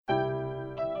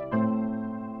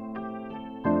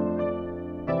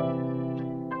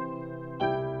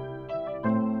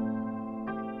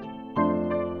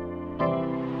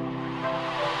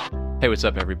Hey, what's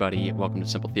up, everybody? Welcome to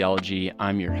Simple Theology.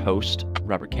 I'm your host,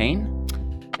 Robert Kane.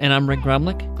 And I'm Rick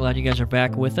Grumlick. Glad you guys are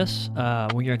back with us.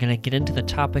 We are going to get into the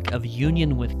topic of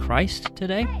union with Christ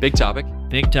today. Big topic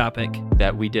Big topic.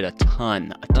 that we did a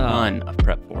ton of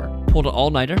prep for. Pulled an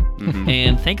all-nighter. Mhm.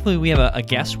 And thankfully, we have a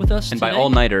guest with us And today. by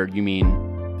all-nighter, you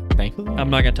mean Thankfully. I'm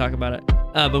not going to talk about it.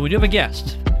 But we do have a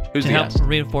guest. who's to the help guest?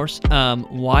 reinforce.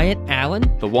 Wyatt Allen.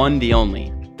 The one, the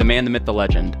only, the man, the myth, the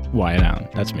legend. Wyatt Allen.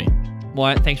 That's me.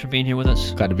 Wyatt, thanks for being here with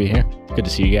us. Glad to be here. Good to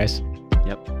see you guys.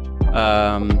 Yep.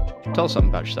 Tell us something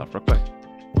about yourself real quick.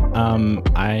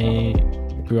 I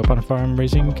grew up on a farm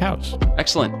raising cows.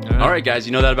 Excellent. All right. All right, guys,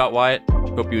 you know that about Wyatt.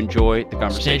 Hope you enjoy the Stay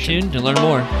conversation. tuned to learn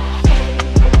more.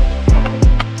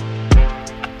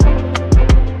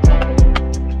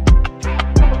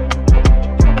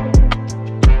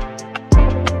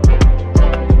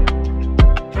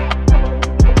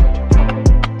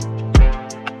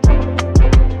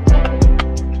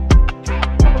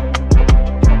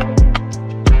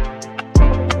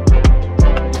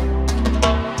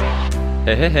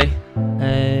 Hey.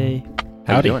 Hey.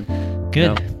 How Howdy. you doing?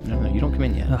 Good. No, you don't come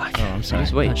in yet. Oh, I'm sorry.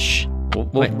 Just wait. Shh. We'll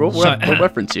Wait, sorry.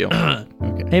 reference you.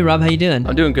 Okay. Hey, Rob, how you doing?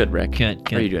 I'm doing good, Rick. Good,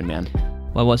 How are you good. doing, man?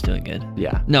 Well, I was doing good.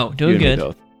 Yeah. No, You doing and me good.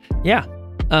 both. Yeah.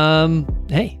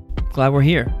 Hey, glad we're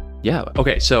here. Yeah.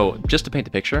 Okay. So just to paint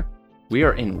the picture, we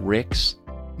are in Rick's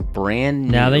brand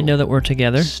new Now they know that we're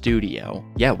together. studio.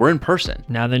 Yeah, we're in person.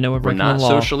 Now they know we're We're breaking not the law.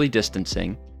 socially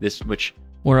distancing. Which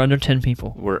We're under 10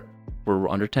 people. we're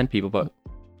under 10 people, but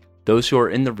those who are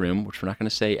in the room, which we're not going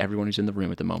to say everyone who's in the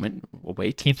room at the moment. We'll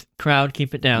wait. Keep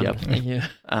it down. Yep. Thank you.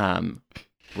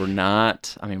 We're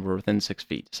not. I mean, we're within 6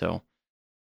 feet, so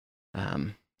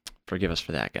forgive us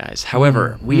for that, guys.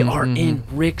 However, we are in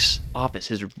Rick's office,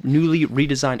 his newly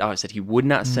redesigned office that he would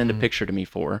not send a picture to me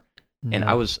for. And No.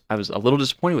 I was a little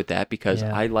disappointed with that because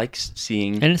Yeah. I like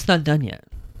seeing And it's not done yet.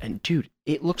 and dude,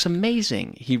 it looks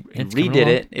amazing. He It's coming redid along.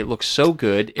 it. It looks so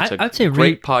good. It's I'd say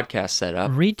great podcast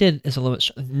setup. Redid is a little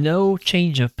bit. No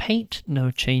change of paint. No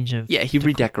change of. Yeah, he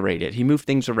redecorated. He moved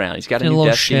things around. He's got a did new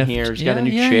little desk in shift. here. He's Yeah, got a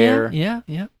new yeah, chair.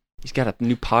 Yeah. He's got a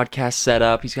new podcast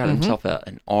setup. He's got Mhm. himself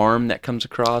an arm that comes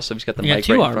across. So he's got the You got mic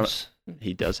two right in front. arms.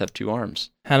 He does have two arms.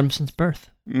 Had them since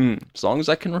birth. As long as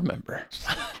I can remember.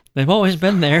 They've always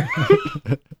been there.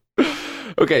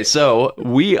 Okay, so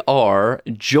we are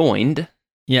joined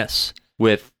Yes.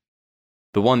 with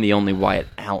the one, the only Wyatt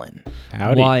Allen.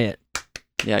 Howdy. Wyatt.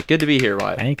 Yeah, good to be here,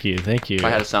 Wyatt. Thank you. If I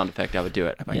had a sound effect, I would do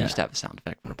it. If I Yeah. used to have a sound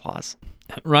effect for applause.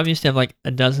 Rob used to have like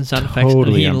a dozen sound effects.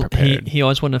 Totally and unprepared. he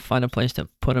always wanted to find a place to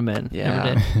put them in. Yeah.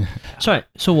 Never did. Sorry.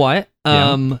 So Wyatt,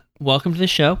 Yeah. welcome to the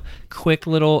show. Quick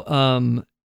little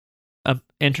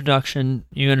introduction.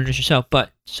 You introduce yourself,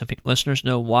 but so listeners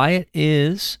know Wyatt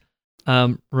is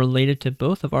related to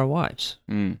both of our wives.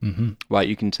 hmm Wyatt,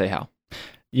 you can say how.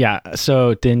 Yeah.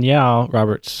 So Danielle,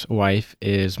 Robert's wife,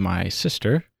 is my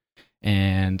sister,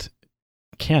 and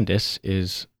Candace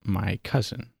is my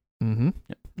cousin. Mm-hmm.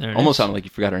 There it Almost is. sounded like you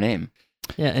forgot her name.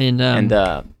 Yeah, and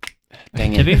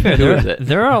Dang to be it. fair, Who is it?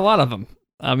 there are a lot of them.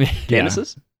 I mean,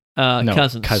 Candace's? No,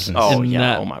 cousins. cousins. Oh, in yeah.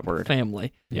 that Oh, my word.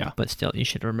 family. Yeah. But still, you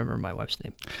should remember my wife's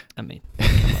name. I mean, Yeah,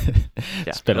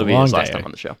 It's been a it'll be long his day. last time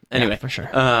on the show. Anyway, yeah, for sure.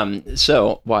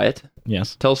 so Wyatt,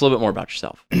 Yes. tell us a little bit more about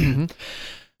yourself.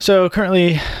 So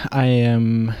currently, I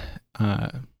am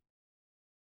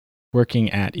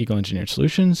working at Eagle Engineered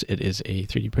Solutions. It is a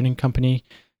 3D printing company.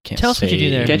 Can't Tell us what you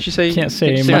do there. Can't you say? Can't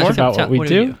say can you much more? about Tell- what we what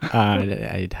do do. you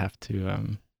I'd have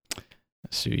to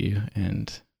sue you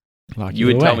and lock You you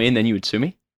would away. tell me, and then you would sue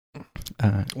me.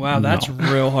 Wow, that's no.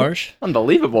 real harsh.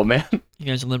 Unbelievable, man. You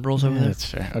guys are liberals over Yeah, there. that's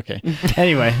fair. Okay.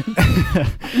 Anyway,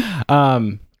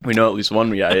 We know at least one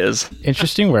guy is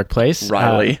interesting workplace.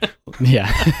 Riley.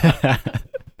 Yeah.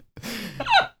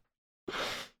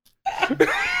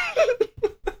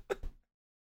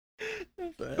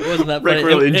 It wasn't that Rick funny.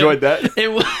 really It- enjoyed that.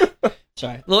 It was.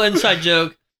 Sorry, little inside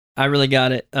joke. I really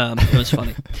got it. It was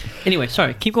funny. Anyway,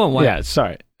 sorry. Keep going. Wyatt. Yeah.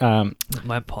 Sorry.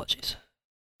 My apologies.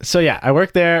 So yeah, I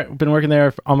work there. Been working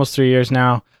there for almost 3 years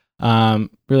now.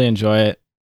 Really enjoy it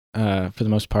for the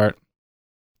most part.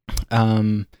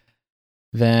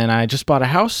 Then I just bought a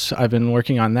house. I've been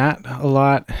working on that a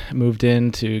lot. Moved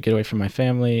in to get away from my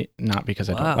family, not because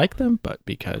I Wow. don't like them, but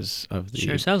because of the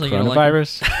Sure sounds like you don't like 'em.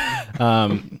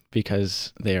 coronavirus.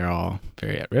 Because they are all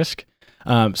very at risk.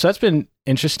 So that's been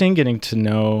interesting getting to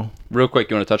know. Real quick,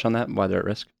 you want to touch on that? Why they're at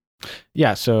risk?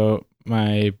 Yeah, so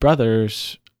my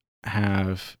brothers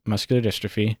have muscular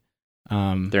dystrophy.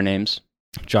 Their names?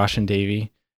 Josh and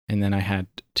Davey. And then I had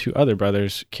two other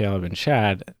brothers, Caleb and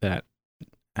Chad, that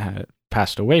had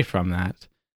passed away from that.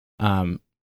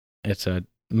 It's a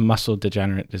muscle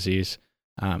degenerate disease.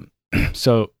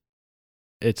 So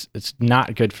it's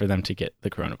not good for them to get the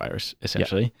coronavirus,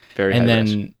 essentially. Very And high then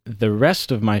risk. the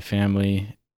rest of my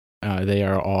family, they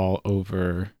are all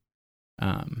over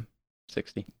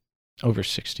 60. over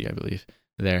 60, I believe,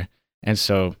 there. And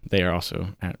so they are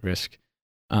also at risk.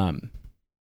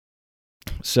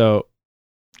 So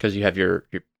Because you have your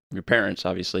parents,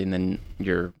 obviously, and then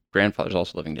your grandfather's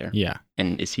also living there. yeah,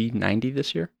 And is he 90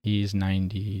 this year? he's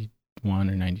 91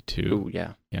 or 92. Oh,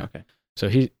 yeah. Yeah. Okay. So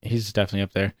he's definitely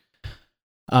up there.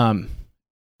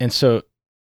 And so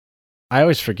I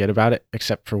always forget about it,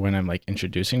 except for when I'm like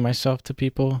introducing myself to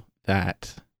people,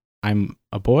 that I'm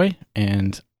a boy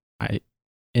and I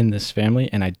in this family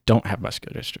and I don't have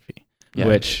muscular dystrophy. Yeah.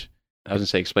 Which I was going to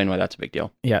say, explain why that's a big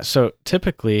deal. yeah, so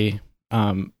typically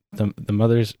the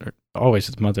mothers are always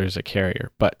the mother is a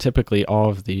carrier, but typically all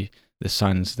of the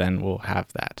sons then will have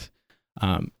that.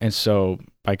 And so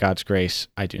by God's grace,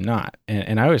 I do not.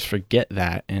 And I always forget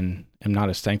that and am not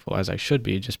as thankful as I should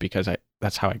be just because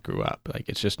that's how I grew up. Like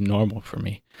it's just normal for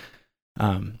me.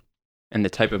 And the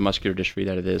type of muscular dystrophy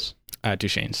that it is.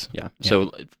 Duchenne's. Yeah.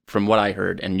 So from what I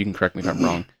heard, and you can correct me if I'm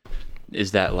wrong,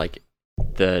 is that like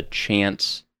the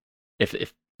chance,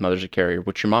 if mother's a carrier,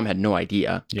 which your mom had no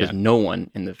idea, because no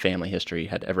one in the family history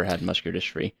had ever had muscular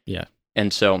dystrophy. Yeah.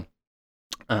 And so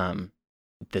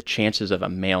the chances of a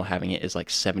male having it is like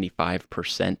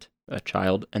 75% a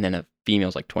child, and then a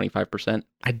female's like 25%.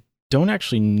 Don't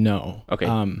actually know. Okay.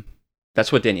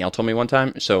 That's what Danielle told me one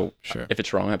time. So Sure. if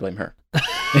it's wrong, I blame her.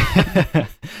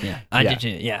 Yeah, I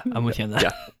did. Yeah, I'm with you on that.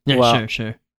 Yeah. Yeah, Well,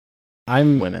 sure.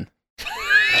 I'm Women.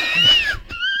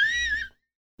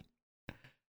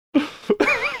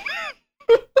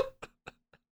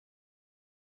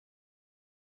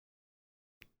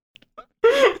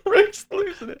 Rick's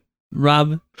losing it.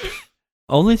 Rob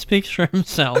only speaks for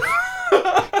himself.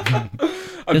 I'm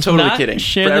Does totally not kidding.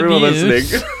 share For the everyone views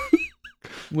listening.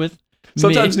 with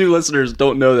Sometimes me. new listeners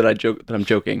don't know that I'm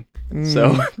joking.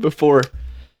 So before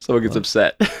someone gets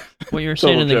upset, What you were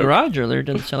saying in the joke. garage earlier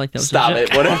didn't sound like that was stop a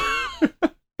it. joke.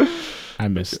 Whatever. I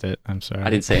missed it. I'm sorry. I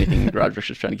didn't say anything in the garage. Rick's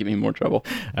just trying to get me in more trouble.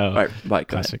 Oh, All right, bye.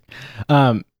 Go ahead.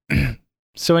 classic.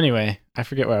 So anyway, I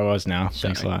forget where I was now.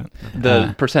 Sorry. Thanks a lot.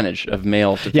 The percentage of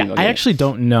male to Yeah, female. I getting it. actually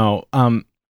don't know.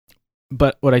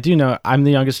 But what I do know, I'm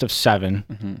the youngest of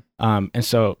 7. Mhm. And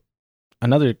so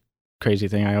another crazy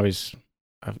thing I always,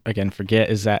 again, forget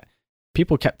is that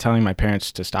people kept telling my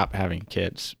parents to stop having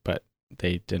kids, but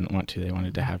they didn't want to. They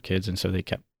wanted to have kids, and so they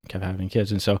kept having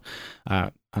kids. And so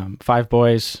 5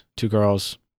 boys, 2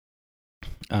 girls.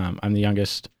 I'm the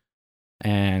youngest.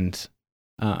 And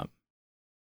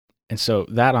so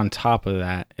that on top of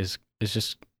that is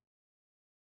just,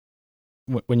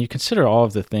 when you consider all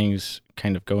of the things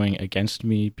kind of going against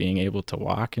me being able to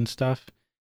walk and stuff,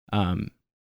 when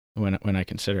I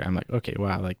consider, I'm like, okay,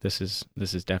 wow, like this is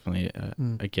definitely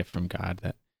a gift from God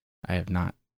that I have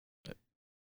not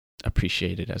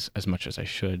appreciated as much as I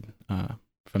should.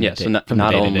 From Yeah. the So not from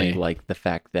the only day-to-day. like the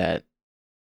fact that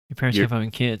Your parents You're- have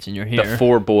having kids and you're here. the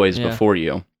 4 boys Yeah. before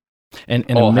you and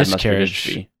all a had muscular miscarriage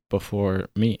dystrophy. before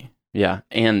me. Yeah,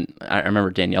 and I remember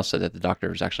Danielle said that the doctor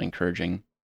was actually encouraging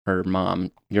her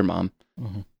mom, your mom,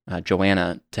 Mhm.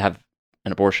 Joanna, to have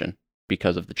an abortion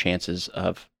because of the chances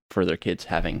of further kids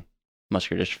having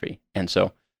muscular dystrophy. And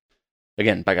so,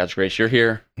 again, by God's grace, you're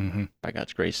here. Mm-hmm. By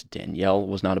God's grace, Danielle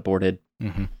was not aborted.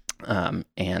 Mm-hmm.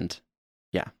 And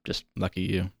yeah, just Lucky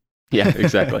you. yeah,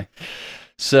 exactly.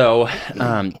 So,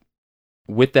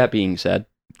 with that being said,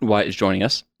 Wyatt is joining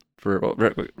us for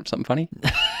something funny.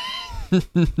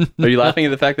 Are you laughing at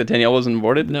the fact that Danielle wasn't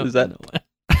aborted? No, Is that no.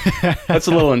 that's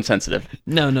a little insensitive?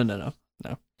 No, not at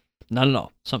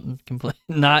all. Something completely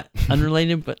not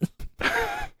unrelated, but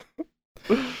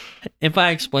if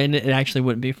I explained it, it actually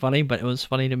wouldn't be funny, but it was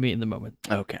funny to me in the moment.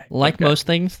 Okay. Like okay. most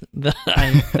things that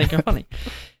I think are funny.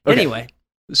 Okay. Anyway,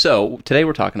 So today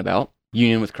we're talking about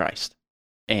union with Christ,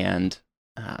 and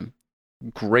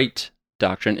great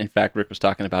doctrine. In fact, Rick was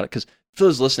talking about it because for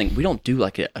those listening, we don't do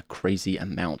like a crazy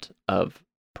amount of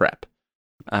prep.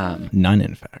 None,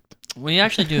 in fact. we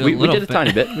actually do We a little did a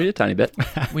tiny bit. We did a tiny bit.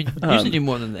 We Um, usually do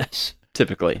more than this.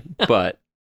 Typically, but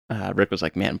Rick was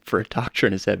like, "Man, for a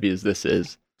doctrine as heavy as this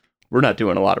is, we're not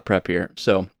doing a lot of prep here."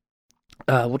 So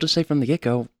we'll just say from the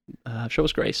get-go, show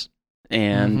us grace.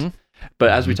 And Mhm. but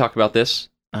as we talk about this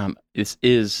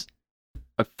is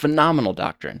a phenomenal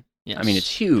doctrine. Yes. I mean, it's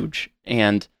huge,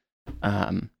 and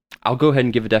I'll go ahead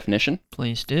and give a definition.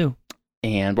 Please do.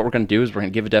 And what we're going to do is we're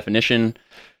going to give a definition,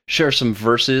 share some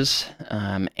verses,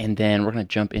 and then we're going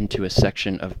to jump into a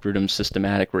section of Grudem's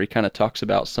Systematic where he kind of talks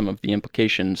about some of the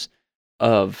implications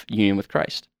of union with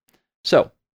Christ.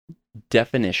 So,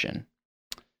 definition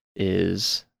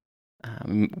is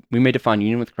we may define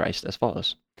union with Christ as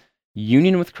follows.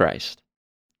 Union with Christ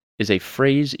is a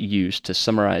phrase used to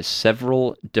summarize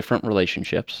several different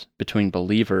relationships between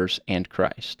believers and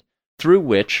Christ, through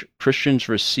which Christians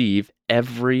receive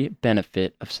every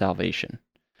benefit of salvation.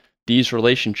 These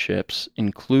relationships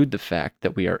include the fact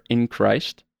that we are in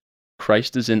Christ,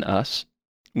 Christ is in us,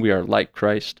 we are like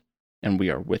Christ, and we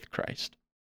are with Christ.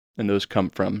 And those come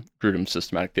from Grudem's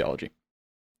systematic theology.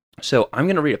 So I'm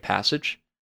going to read a passage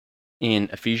in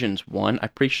Ephesians 1. I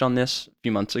preached on this a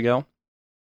few months ago,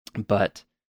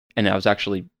 and I was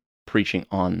actually preaching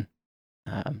on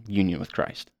union with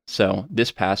Christ. So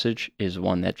this passage is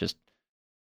one that just,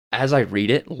 as I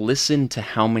read it, listen to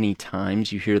how many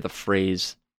times you hear the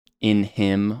phrase in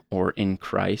him or in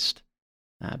Christ,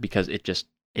 because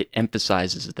it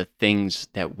emphasizes the things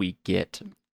that we get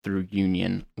through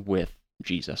union with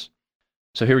Jesus.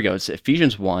 So here we go. It's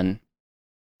Ephesians 1,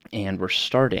 and we're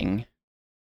starting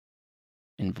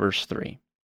in verse 3.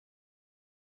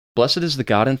 Blessed is the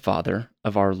God and Father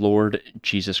of our Lord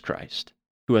Jesus Christ,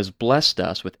 who has blessed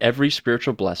us with every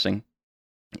spiritual blessing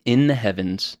in the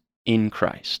heavens in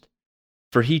Christ.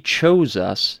 For he chose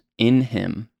us in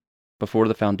him before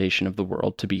the foundation of the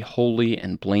world to be holy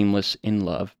and blameless in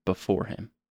love before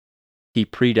him. He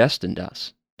predestined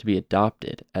us to be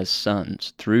adopted as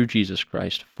sons through Jesus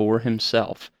Christ for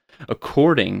himself,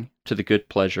 according to the good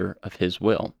pleasure of his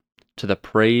will, to the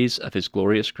praise of his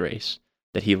glorious grace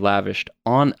that he lavished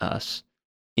on us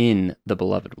in the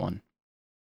Beloved One.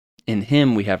 In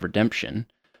him we have redemption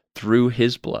through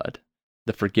his blood,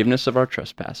 the forgiveness of our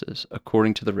trespasses,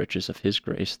 according to the riches of his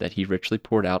grace that he richly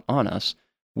poured out on us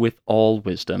with all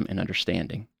wisdom and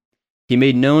understanding. He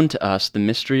made known to us the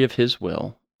mystery of his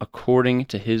will, according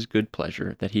to his good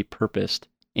pleasure that he purposed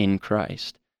in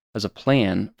Christ, as a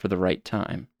plan for the right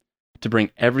time, to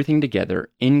bring everything together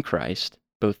in Christ,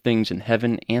 both things in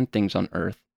heaven and things on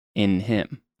earth, in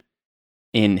him.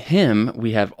 In him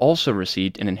we have also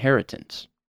received an inheritance,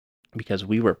 because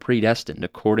we were predestined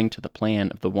according to the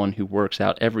plan of the one who works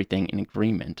out everything in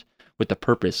agreement with the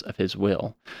purpose of his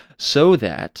will, so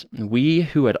that we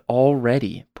who had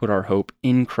already put our hope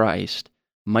in Christ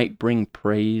might bring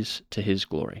praise to his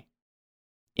glory.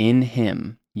 In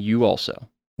him you also,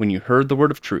 when you heard the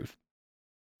word of truth,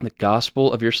 the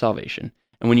gospel of your salvation,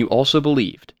 and when you also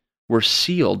believed, were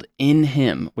sealed in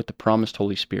him with the promised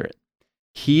Holy Spirit.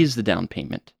 He is the down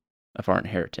payment of our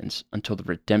inheritance until the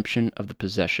redemption of the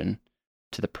possession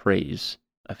to the praise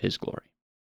of his glory.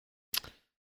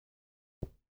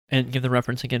 And give the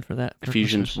reference again for that.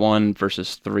 Ephesians 1,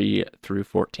 verses 3 through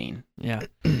 14. Yeah.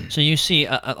 So you see,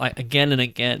 again and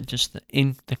again, just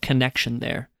the connection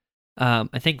there.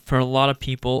 I think for a lot of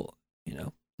people,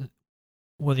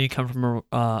 whether you come from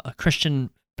a Christian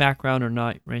background or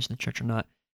not, raised in the church or not,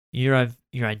 your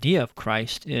idea of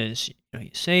Christ is,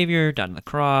 he's Savior, died on the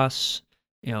cross,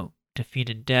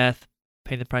 defeated death,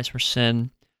 paid the price for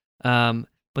sin.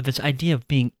 But this idea of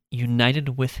being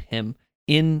united with him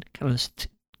in kind of this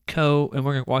and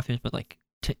we're going to walk through this, but like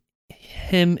to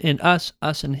him and us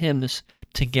and him, this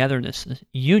togetherness, this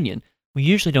union, we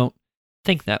usually don't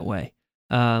think that way.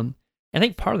 I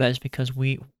think part of that is because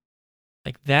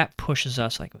that pushes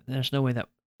us, there's no way that,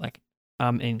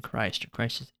 I'm in Christ or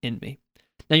Christ is in me.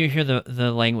 Now you hear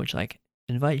the language,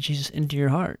 invite Jesus into your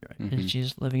heart, right? Mm-hmm. Is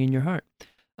Jesus living in your heart?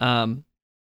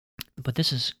 But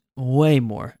this is way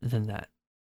more than that.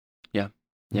 Yeah,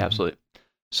 absolutely.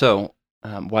 So,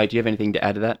 Wyatt, do you have anything to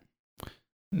add to that?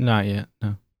 Not yet,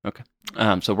 no. Okay.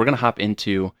 So we're going to hop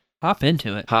into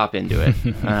it.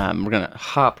 We're going to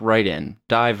hop right in,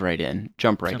 dive right in,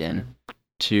 jump right in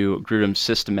to Grudem's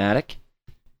systematic.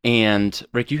 And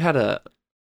Rick, you had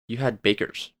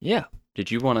Baker's. Yeah. Did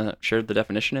you want to share the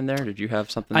definition in there? Did you have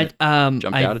something that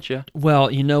jumped out at you?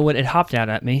 Well, you know what? It hopped out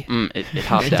at me. It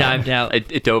hopped out. It dived out.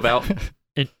 It dove out.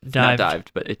 It dived. Not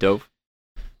dived, but it dove.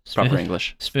 Proper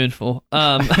English. Spoonful.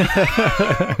 So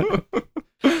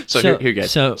here you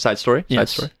guys. Side story.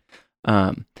 Yes. Side story.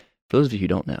 For those of you who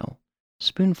don't know,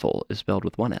 spoonful is spelled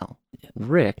with one L.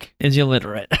 Rick is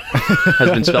illiterate.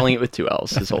 Has been spelling it with two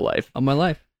L's his whole life. All my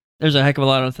life. There's a heck of a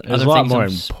lot of other things. There's a lot more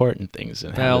important things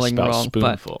than how to spell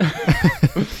spoonful.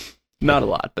 Not a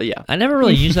lot, but yeah. I never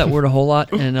really used that word a whole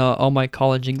lot in all my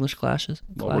college English classes.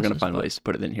 Well, we're going to find ways to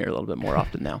put it in here a little bit more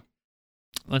often now.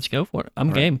 Let's go for it.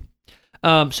 I'm game.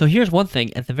 So here's one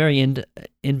thing. At the very end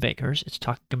in Baker's, it's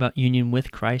talking about union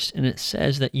with Christ, and it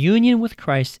says that union with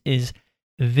Christ is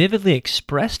vividly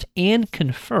expressed and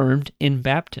confirmed in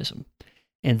baptism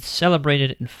and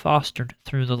celebrated and fostered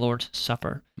through the Lord's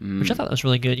Supper, which I thought was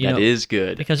really good. That is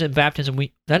good. Because at baptism,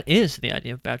 that is the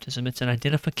idea of baptism. It's an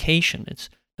identification. It's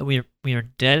that we are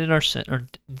dead in our sin, or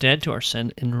dead to our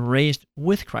sin, and raised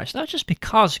with Christ. Not just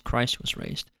because Christ was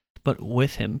raised, but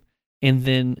with Him. And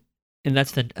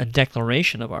that's a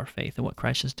declaration of our faith and what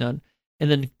Christ has done. And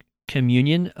then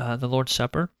communion, the Lord's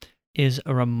Supper, is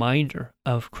a reminder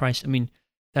of Christ. I mean,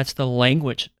 that's the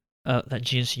language that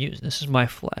Jesus used. This is my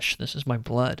flesh. This is my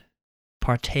blood.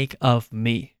 Partake of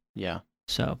me. Yeah.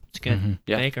 So it's good. Mm-hmm.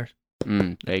 Yeah. Baker.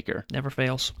 Baker. Never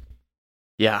fails.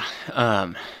 Yeah.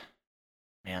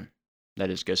 Man, that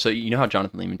is good. So you know how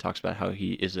Jonathan Leeman talks about how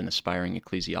he is an aspiring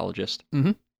ecclesiologist?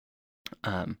 Mhm.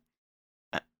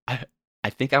 I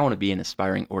think I want to be an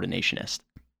aspiring ordinationist.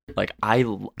 Like I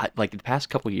like the past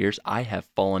couple of years, I have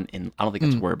fallen in. I don't think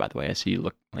that's a word, by the way. I see you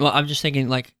look. Like, Well, I'm just thinking,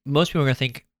 like, most people are going to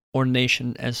think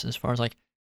ordination as far as, like,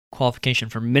 qualification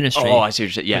for ministry. oh, I see what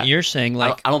you're saying. Yeah. But you're saying,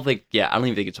 like, I don't think. Yeah, I don't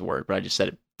even think it's a word, but I just said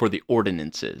it for the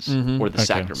ordinances or the Okay.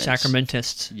 sacraments.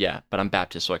 sacramentists. Yeah, but I'm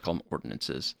Baptist, so I call them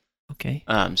ordinances. Okay.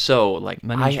 So like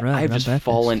My name's Rod, I've I'm just Baptist.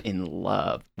 fallen in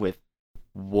love with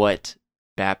what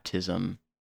baptism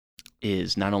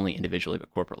is, not only individually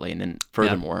but corporately, and then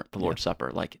furthermore the Lord's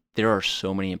Supper. Like there are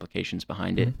so many implications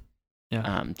behind it.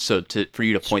 Yeah. So for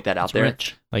you to point that out It's there,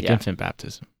 rich. Like Yeah. infant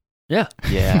baptism. Yeah.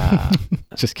 yeah,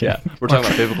 Just kidding. yeah, we're talking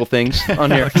about biblical things on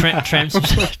here. Or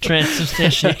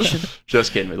transubstantiation.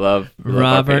 Just kidding. We love our Palo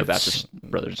Roberts. Baptist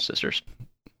brothers and sisters.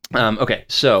 Okay,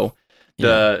 so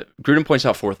Grudem points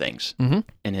out 4 things Mhm.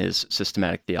 in his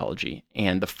systematic theology,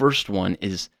 and the first one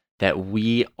is that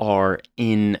we are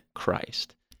in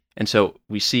Christ. And so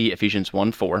we see Ephesians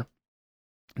 1:4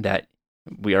 that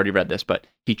we already read this, but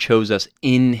He chose us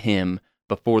in Him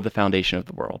before the foundation of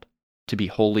the world to be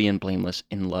holy and blameless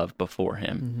in love before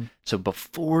Him. Mhm. So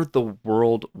before the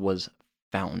world was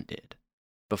founded,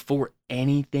 before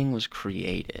anything was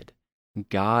created,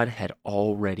 God had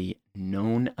already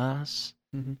known us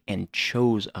Mhm. and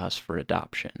chose us for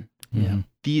adoption. Yeah.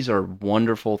 These are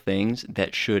wonderful things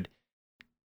that should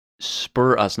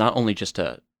spur us not only just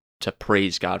to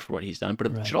praise God for what He's done, but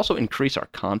it Right. should also increase our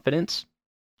confidence.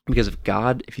 Because if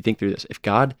you think through this, if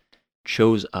God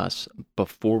chose us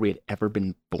before we had ever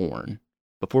been born,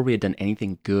 before we had done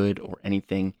anything good or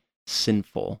anything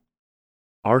sinful,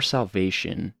 our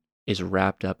salvation is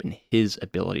wrapped up in His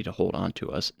ability to hold on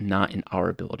to us, not in our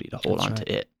ability to hold That's on right.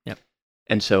 to it. Yep.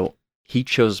 And so He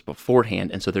chose us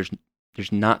beforehand, and so there's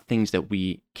not things that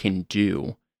we can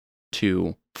do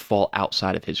to fall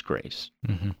outside of His grace.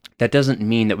 Mm-hmm. That doesn't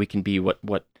mean that we can be what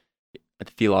the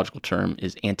theological term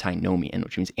is antinomian,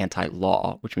 which means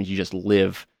anti-law, which means you just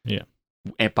live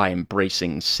by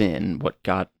embracing sin,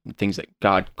 things that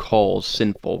God calls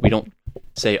sinful. We don't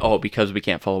say, oh, because we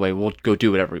can't fall away, we'll go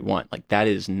do whatever we want. Like that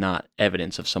is not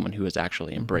evidence of someone who has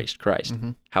actually embraced Christ.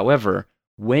 Mhm. However,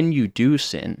 when you do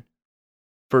sin,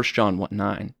 1 John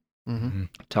 1:9 Mhm.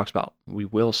 talks about we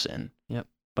will sin. Yep.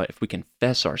 But if we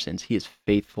confess our sins, He is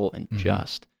faithful and Mhm.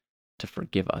 just to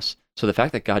forgive us. So the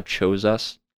fact that God chose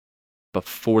us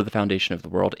before the foundation of the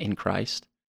world in Christ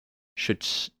should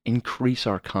increase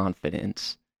our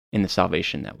confidence in the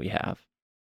salvation that we have.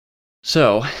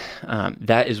 So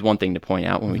that is one thing to point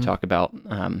out when we Mhm. talk about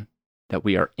that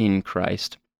we are in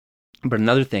Christ. But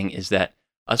another thing is that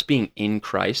us being in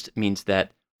Christ means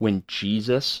that when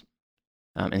Jesus,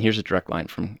 and here's a direct line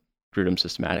from Grudem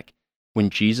Systematic, when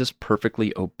Jesus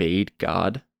perfectly obeyed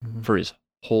God Mhm. for His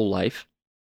whole life,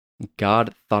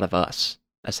 God thought of us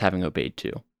as having obeyed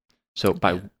too. So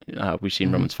we see in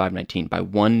Mhm. Romans 5:19, by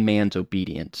one man's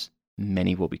obedience,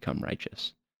 many will become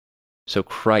righteous. So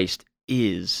Christ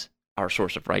is our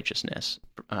source of righteousness.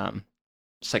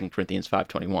 2 Corinthians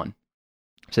 5:21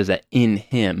 says that in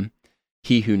Him,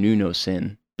 He who knew no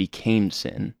sin became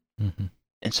sin. Mm-hmm.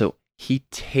 And so He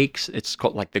takes, it's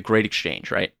called like the great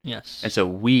exchange, right? Yes. And so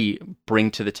we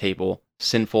bring to the table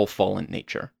sinful, fallen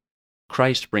nature.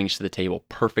 Christ brings to the table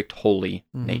perfect, holy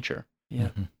Mhm. nature. Yeah.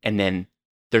 Mm-hmm. And then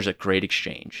there's a great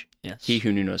exchange. Yes. He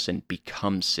who knew no sin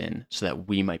becomes sin so that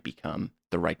we might become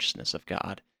the righteousness of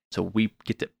God. So we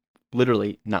get to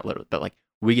not literally, but like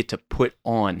we get to put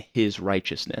on His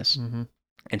righteousness. Mhm.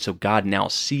 And so God now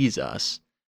sees us,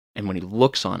 and when He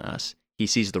looks on us, He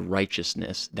sees the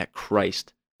righteousness that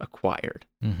Christ acquired.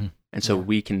 Mm-hmm. And so Yeah.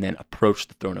 we can then approach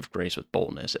the throne of grace with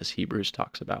boldness, as Hebrews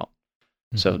talks about.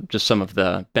 So Mm-hmm. just some of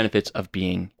the benefits of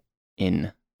being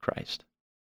in Christ.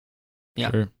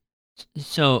 Yeah. Sure.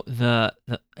 So the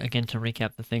again, to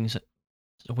recap the things,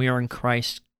 so we are in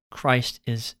Christ. Christ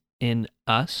is in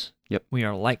us. Yep. We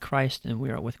are like Christ, and we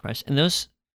are with Christ. And those,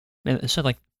 man, it's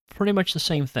like pretty much the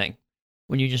same thing.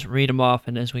 When you just read them off,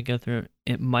 and as we go through,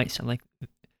 it might sound like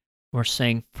we're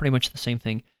saying pretty much the same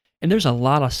thing. And there's a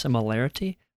lot of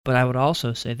similarity, but I would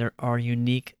also say there are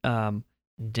unique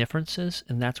differences,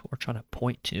 and that's what we're trying to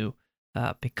point to,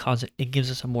 because it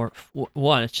gives us a more,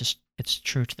 one, it's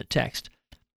true to the text,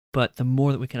 but the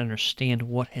more that we can understand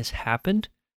what has happened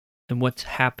and what's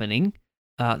happening,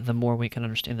 the more we can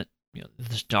understand that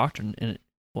this doctrine, and it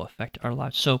will affect our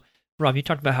lives. So, Rob, you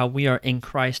talked about how we are in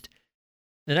Christ.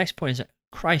 The next point is that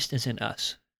Christ is in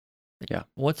us. Yeah.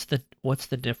 What's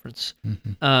the difference?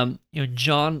 Mm-hmm.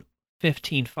 John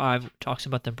 15:5 talks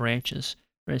about the branches,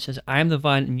 where it says, "I am the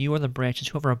vine, and you are the branches.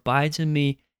 Whoever abides in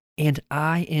me, and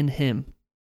I in him,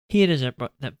 he it is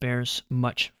that bears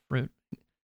much fruit."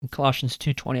 In Colossians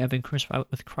 2:20, "I've been crucified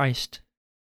with Christ."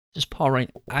 This is Paul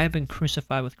writing, "I have been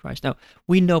crucified with Christ." Now,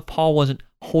 we know Paul wasn't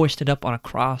hoisted up on a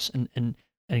cross and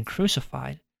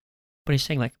crucified, but he's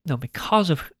saying, like, no, because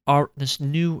of this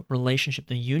new relationship,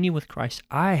 the union with Christ,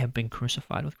 I have been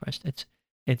crucified with Christ.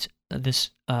 It's this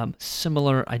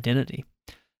similar identity.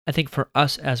 I think for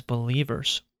us as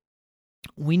believers,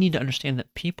 we need to understand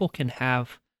that people can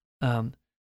have a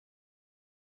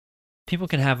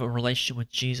relationship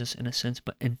with Jesus in a sense,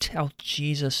 but until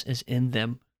Jesus is in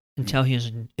them, until he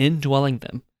is indwelling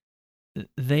them,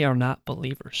 they are not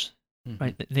believers,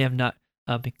 right? They have not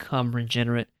become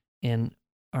regenerate and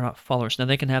are not followers. Now,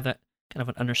 they can have that kind of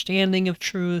an understanding of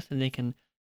truth, and they can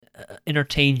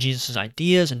entertain Jesus'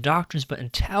 ideas and doctrines, but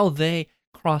until they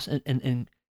cross and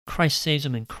Christ saves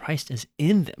them and Christ is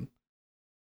in them,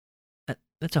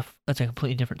 that's a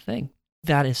completely different thing.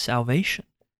 That is salvation.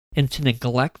 And to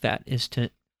neglect that is to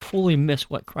fully miss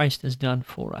what Christ has done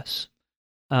for us.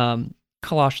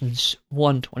 Colossians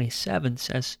 1:27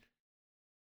 says,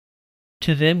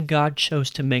 "To them God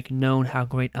chose to make known how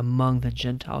great among the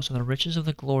Gentiles are the riches of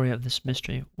the glory of this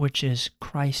mystery, which is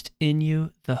Christ in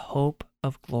you, the hope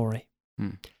of glory."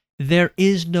 There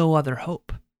is no other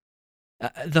hope.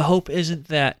 The hope isn't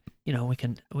that,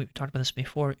 we've talked about this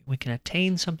before, we can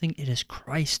attain something. It is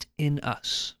Christ in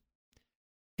us.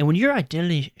 And when your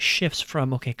identity shifts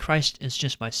from, okay, Christ is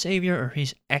just my Savior, or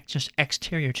he's just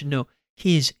exterior, to no,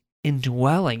 he's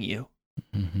indwelling you,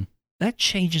 that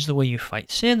changes the way you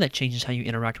fight sin. That changes how you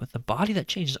interact with the body. That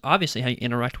changes, obviously, how you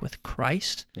interact with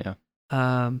Christ. Yeah.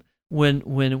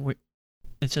 When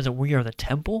it says that we are the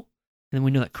temple, and then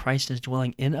we know that Christ is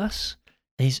dwelling in us,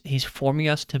 he's forming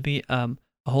us to be a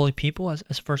holy people,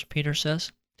 as 1 Peter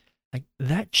says. Like,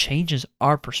 that changes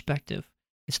our perspective.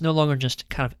 It's no longer just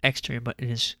kind of exterior, but it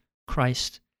is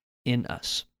Christ in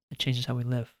us. It changes how we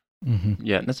live.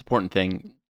 Yeah, and that's an important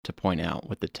thing to point out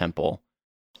with the temple.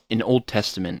 In the Old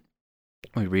Testament,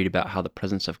 we read about how the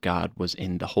presence of God was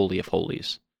in the Holy of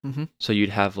Holies. So you'd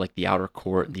have like the outer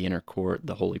court, the inner court,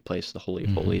 the holy place, the Holy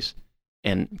of Holies,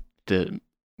 and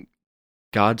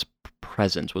God's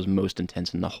presence was most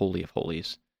intense in the Holy of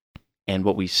Holies. And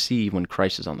what we see when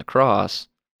Christ is on the cross,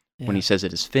 when he says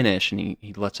it is finished, and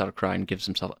he lets out a cry and gives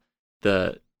himself,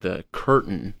 the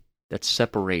curtain that's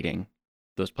separating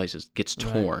those places gets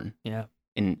torn. Yeah.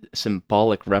 In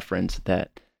symbolic reference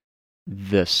that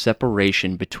the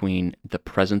separation between the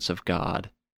presence of God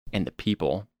and the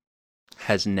people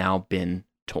has now been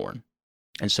torn.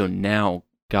 And so now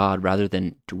God, rather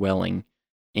than dwelling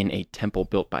in a temple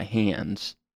built by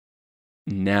hands,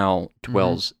 now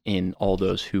dwells in all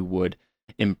those who would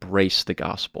embrace the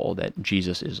gospel, that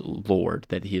Jesus is Lord,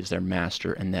 that he is their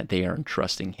master, and that they are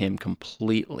entrusting him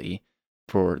completely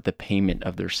for the payment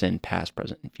of their sin, past,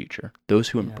 present, and future. Those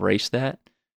who embrace that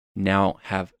now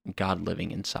have God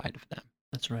living inside of them.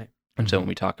 That's right. And so when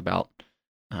we talk about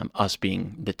us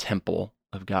being the temple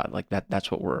of God, like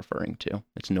that's what we're referring to.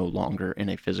 It's no longer in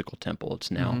a physical temple.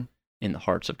 It's now in the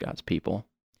hearts of God's people.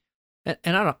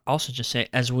 And I'd also just say,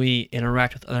 as we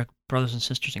interact with other brothers and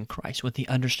sisters in Christ, with the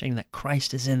understanding that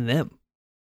Christ is in them,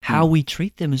 how we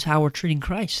treat them is how we're treating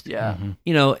Christ. Yeah.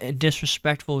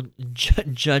 Disrespectful,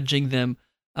 judging them,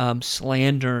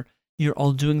 slander, you're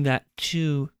all doing that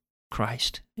to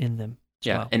Christ in them as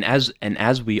well. And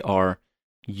as we are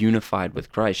unified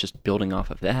with Christ, just building off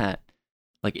of that,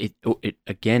 like it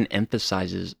again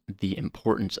emphasizes the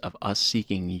importance of us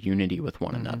seeking unity with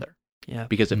one another. Yeah.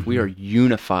 Because if we are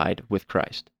unified with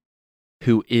Christ,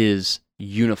 who is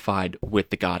unified with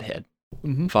the Godhead,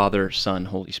 Father, Son,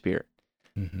 Holy Spirit,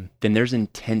 then there's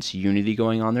intense unity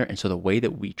going on there. And so the way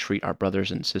that we treat our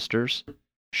brothers and sisters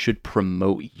should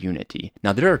promote unity.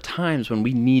 Now, there are times when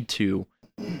we need to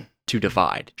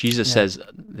divide. Jesus says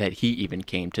that he even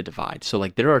came to divide. So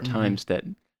like there are times that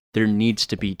there needs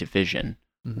to be division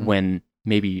when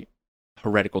maybe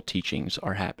heretical teachings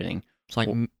are happening. It's like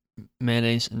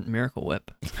mayonnaise and Miracle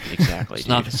Whip. Exactly. It's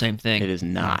not the same thing. It is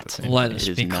not. Let us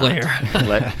be clear.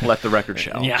 let the record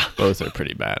show. Yeah. Both are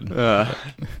pretty bad.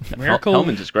 Miracle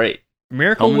Hellman's is great.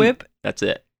 Miracle Whip. That's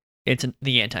it. it's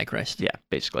the Antichrist. Yeah,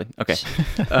 basically. Okay.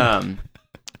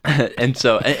 And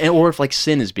so, or if like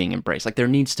sin is being embraced, like there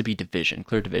needs to be division,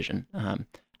 clear division.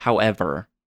 However,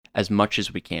 as much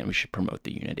as we can, we should promote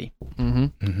the unity.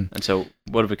 Mm-hmm. Mm-hmm. And so,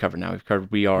 what have we covered now? We've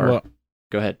covered we are. Well,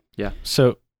 go ahead. Yeah.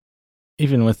 So,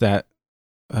 even with that,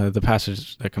 the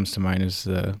passage that comes to mind is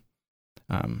the,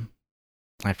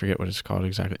 I forget what it's called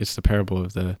exactly. It's the parable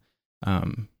of the.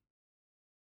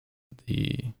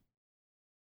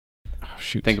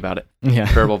 Think about it.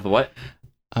 Yeah. Parable of the what?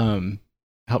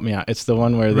 Help me out. It's the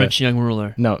one where Rich young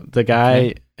ruler. No, the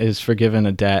guy is forgiven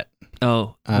a debt.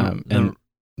 Oh. And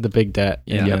the big debt.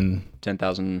 Yeah. And Yep. then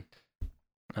 10,000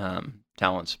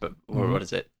 talents, but what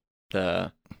is it?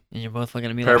 The And you're both looking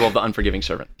at me parable like, of the unforgiving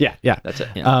servant. yeah. That's it.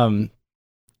 Yeah.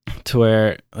 To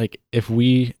where like if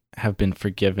we have been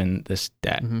forgiven this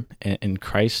debt Mhm. and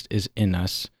Christ is in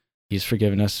us, he's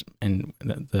forgiven us, and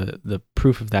the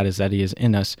proof of that is that he is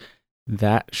in us,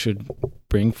 that should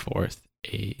bring forth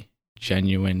a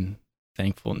genuine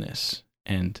thankfulness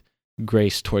and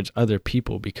grace towards other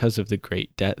people because of the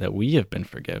great debt that we have been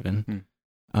forgiven.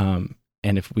 And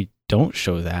if we don't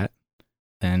show that,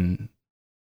 then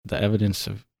the evidence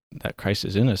of that Christ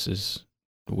is in us is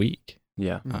weak,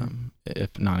 Yeah.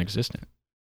 if non-existent.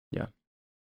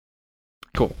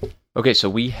 Cool. Okay, so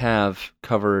we have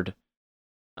covered,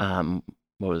 what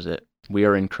was it? We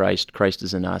are in Christ, Christ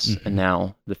is in us, Mhm. and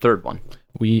now the third one.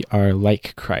 We are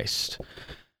like Christ.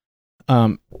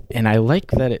 And I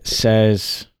like that it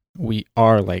says we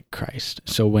are like Christ.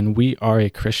 So when we are a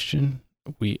Christian,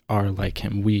 we are like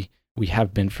him. We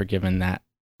have been forgiven that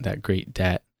great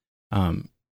debt. And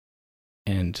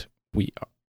we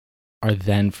are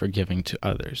then forgiving to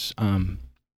others.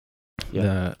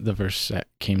 Yeah. The verse that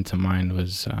came to mind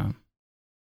was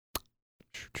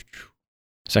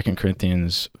 2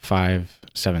 Corinthians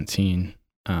 5:17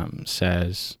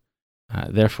 says,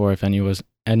 therefore, if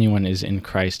anyone is in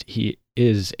Christ, he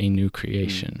is a new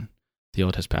creation. The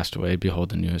old has passed away. Behold,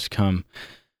 the new has come.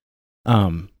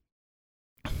 And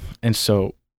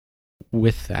so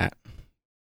with that,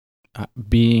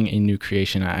 being a new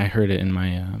creation, I heard it in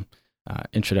my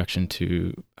introduction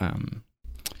to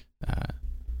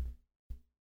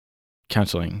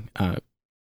counseling,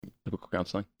 Biblical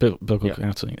counseling. biblical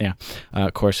counseling,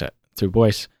 course through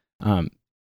Boyce,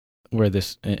 where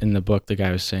this in the book, the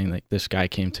guy was saying like this guy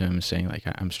came to him saying like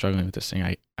I'm struggling with this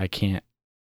thing, I can't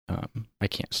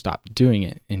stop doing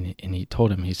it, and he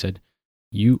told him, he said,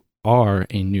 you are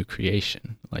a new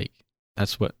creation. Like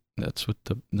that's what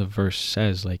the verse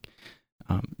says. Like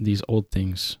these old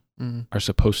things are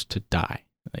supposed to die.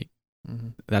 Like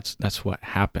that's what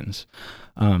happens.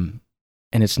 And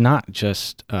it's not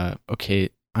just, okay,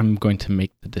 I'm going to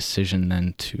make the decision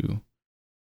then to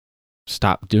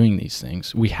stop doing these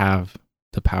things. We have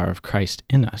the power of Christ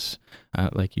in us,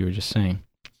 like you were just saying.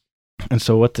 And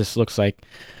so what this looks like,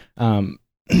 I'll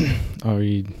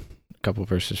read a couple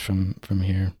verses from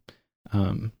here.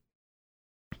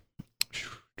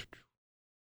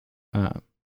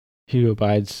 He who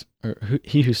abides, or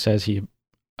he who says he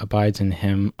abides in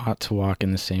him ought to walk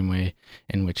in the same way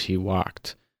in which he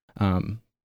walked.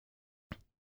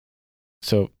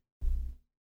 So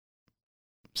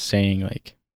saying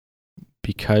like,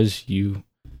 because you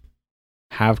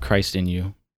have Christ in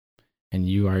you and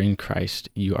you are in Christ,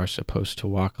 you are supposed to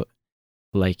walk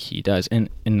like he does. And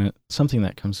something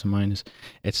that comes to mind is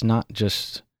it's not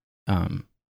just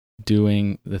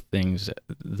doing the things,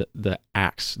 the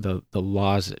acts, the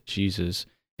laws that Jesus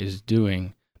is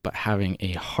doing, but having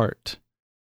a heart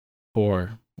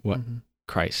for what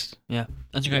Christ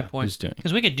that's a great point. is doing.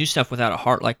 Because we could do stuff without a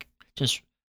heart, like just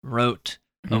rote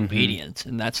obedience,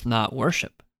 and that's not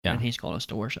worship. Yeah. And he's called us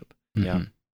to worship. Yeah.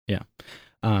 Yeah.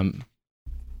 And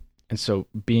so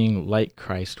being like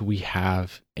Christ, we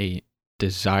have a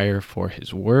desire for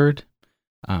his word.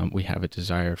 We have a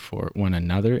desire for one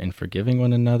another and forgiving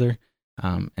one another,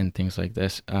 and things like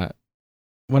this.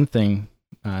 One thing,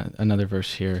 another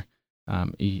verse here,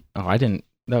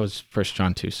 that was 1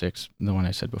 John 2:6, the one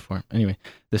I said before. Anyway,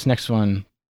 this next one,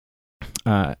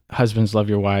 husbands, love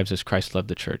your wives as Christ loved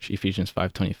the church, Ephesians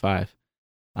 5:25.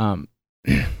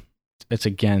 It's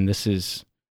again, this is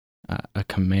a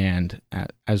command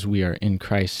as we are in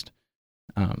Christ.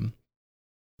 That's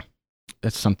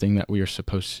something that we are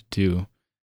supposed to do.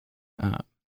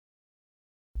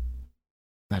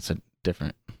 That's a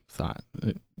different thought.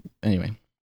 Anyway,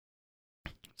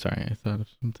 sorry, I thought of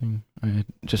something I had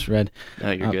just read.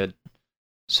 No, you're good.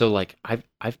 So like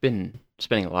I've been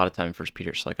spending a lot of time in 1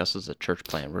 Peter. So like us as a church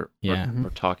plan, we're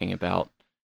talking about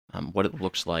what it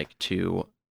looks like to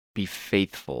be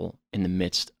faithful in the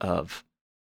midst of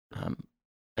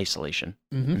isolation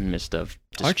Mhm. in the midst of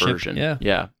Hardship, dispersion.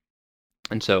 yeah.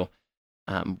 And so,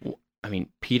 I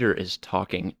mean, Peter is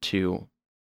talking to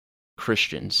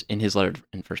Christians in his letter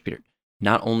in 1 Peter,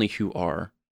 not only who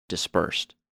are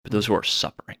dispersed, but those who are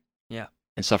suffering. Yeah.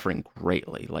 And suffering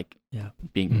greatly, like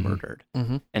being Mhm. murdered.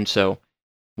 Mm-hmm. And so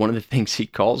one of the things he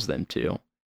calls them to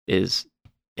is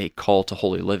a call to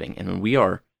holy living. And when we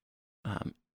are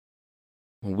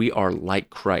like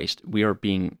Christ, we are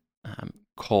being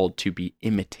called to be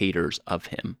imitators of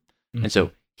him. Mhm. And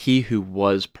so he who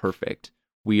was perfect,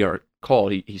 we are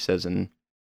called, he says in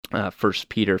 1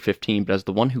 Peter 15, but as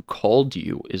the one who called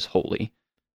you is holy,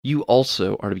 you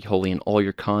also are to be holy in all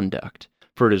your conduct.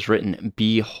 For it is written,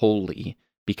 be holy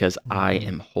because I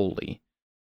am holy.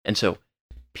 And so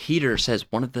Peter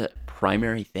says one of the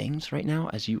primary things right now,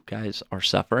 as you guys are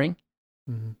suffering,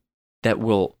 that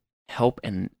will help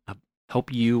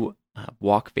you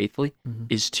walk faithfully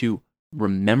is to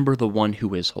remember the one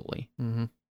who is holy.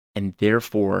 And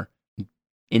therefore,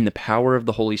 in the power of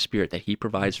the Holy Spirit that he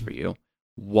provides for you,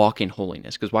 walk in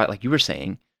holiness. Because why, like you were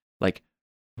saying, like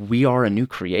we are a new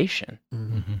creation.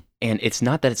 And it's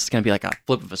not that it's going to be like a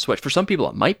flip of a switch. For some people,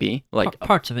 it might be like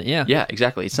parts of it. Yeah. Yeah,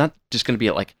 exactly. It's not just going to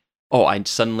be like, oh, I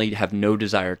suddenly have no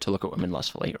desire to look at women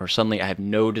lustfully, or suddenly I have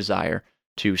no desire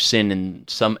to sin in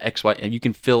some X, Y, and you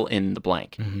can fill in the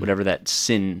blank, whatever that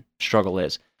sin struggle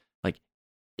is. Like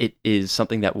it is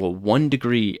something that will 1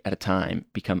 degree at a time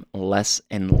become less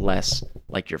and less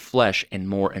like your flesh and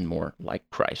more like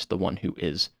Christ, the one who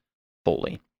is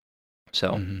holy.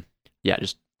 So, yeah,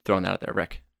 just throwing that out there,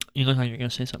 Rick. You look like you're going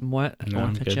to say something. What? I No, want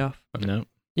I'm to cut good. you off. No.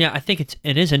 Yeah, I think it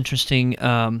is interesting.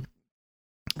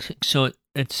 So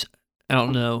it's I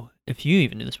don't know if you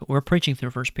even knew this, but we're preaching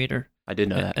through 1 Peter. I did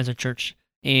know that as a church,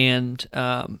 and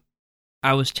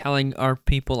I was telling our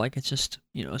people like it's just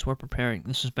as we're preparing.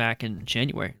 This was back in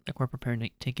January. Like we're preparing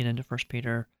to get into 1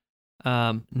 Peter.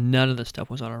 None of this stuff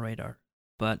was on our radar,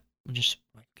 but we just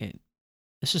like okay,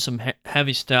 this is some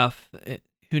heavy stuff.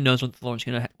 Who knows what the Lord's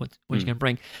gonna what he's gonna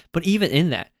bring? But even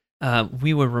in that,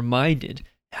 we were reminded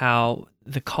how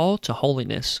the call to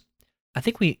holiness. I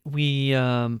think we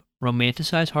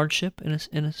romanticize hardship in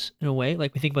a way.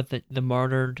 Like we think about the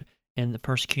martyred and the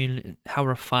persecuted, and how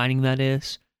refining that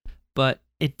is, but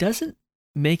it doesn't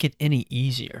make it any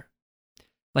easier.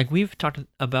 Like we've talked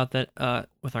about that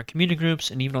with our community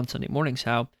groups and even on Sunday mornings,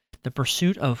 how the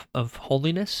pursuit of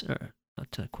holiness, or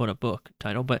not to quote a book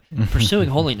title, but pursuing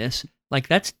holiness, like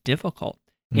that's difficult,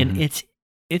 and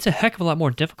it's a heck of a lot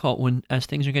more difficult as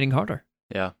things are getting harder.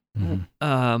 Yeah.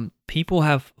 People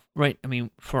have I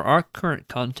mean, for our current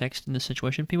context in this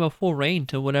situation, people have full reign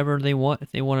to whatever they want. If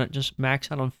they want to just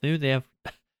max out on food, they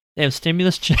have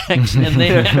stimulus checks, and they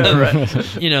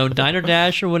have Diner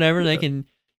Dash or whatever. They can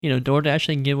DoorDash.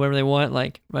 They can get whatever they want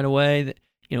like right away.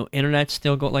 Internet's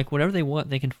still go like whatever they want.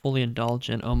 They can fully indulge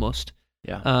in almost.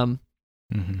 Yeah.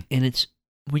 And it's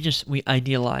we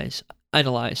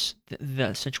idolize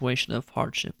the situation of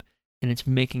hardship, and it's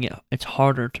making it's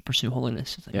harder to pursue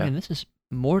holiness. It's like, man, this is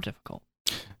more difficult.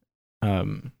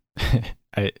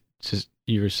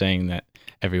 You were saying that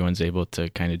everyone's able to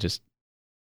kind of just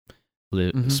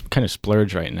live, kind of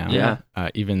splurge right now. Yeah.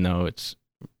 Even though it's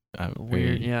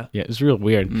weird. Yeah, it's real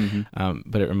weird.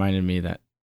 But it reminded me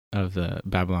of the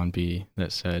Babylon Bee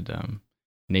that said,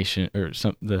 "Nation," or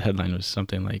the headline was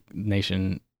something like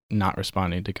 "Nation not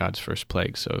responding to God's first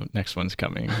plague, so next one's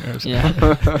coming."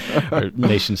 Or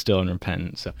 "Nation still in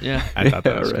repentance." So yeah, I thought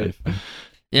that was really fun.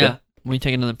 Yeah. When you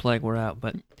take another plague, we're out.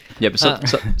 But yeah, but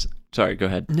sorry, go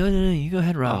ahead. No, you go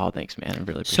ahead, Rob. Oh, thanks, man. I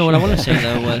really appreciate it. So what I want to say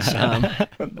though was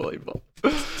unbelievable.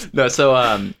 No,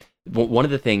 so one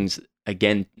of the things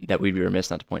again that we'd be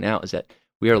remiss not to point out is that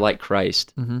we are like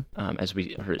Christ, as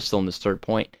we are still in this third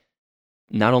point.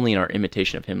 Not only in our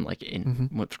imitation of Him, like in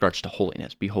with regards to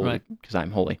holiness, be holy because I'm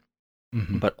holy,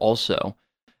 but also,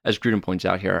 as Grudem points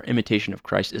out here, our imitation of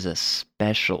Christ is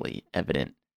especially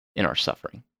evident in our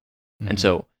suffering, and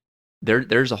so.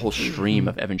 There's a whole stream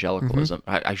of evangelicalism.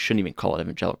 I shouldn't even call it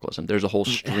evangelicalism. There's a whole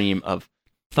stream of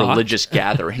religious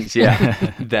gatherings,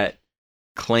 that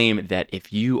claim that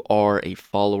if you are a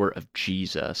follower of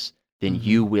Jesus, then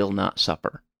you will not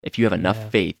suffer. If you have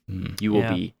enough faith, you will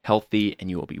be healthy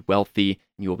and you will be wealthy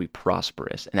and you will be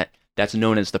prosperous. And that's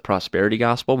known as the prosperity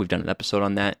gospel. We've done an episode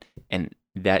on that, and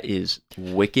that is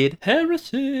wicked.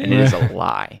 Heresy. And it is a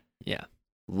lie. Yeah.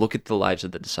 Look at the lives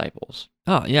of the disciples.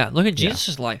 Oh, yeah. Look at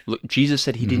Jesus' life. Look, Jesus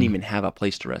said he didn't even have a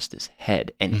place to rest his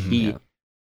head, and he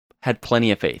had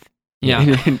plenty of faith. Yeah.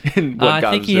 in what God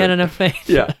I think he had enough faith.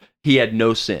 Yeah. He had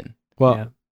no sin.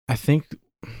 Well, I think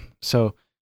so.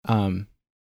 I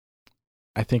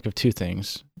think of two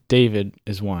things. David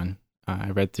is one. I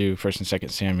read through 1st and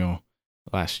 2nd Samuel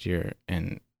last year,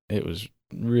 and it was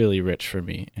really rich for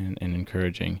me and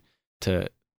encouraging to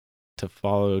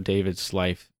follow David's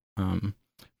life from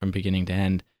beginning to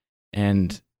end,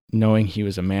 and knowing he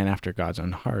was a man after God's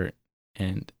own heart.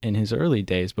 And in his early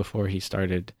days, before he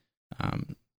started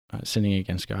sinning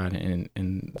against God in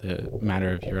the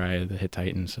matter of Uriah the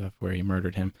Hittite and stuff, where he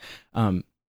murdered him,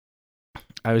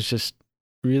 I was just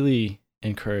really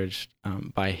encouraged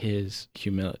by his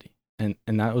humility, and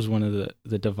that was one of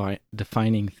the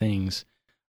defining things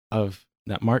of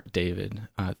that marked David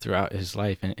throughout his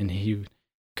life. And he would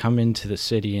come into the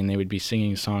city, and they would be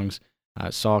singing songs.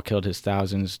 Saul killed his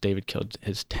thousands, David killed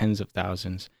his tens of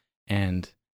thousands,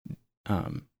 and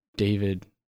David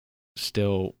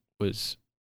still was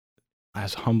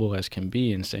as humble as can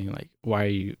be and saying, like,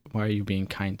 why are you being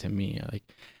kind to me? Like,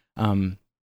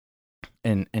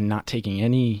 and not taking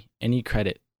any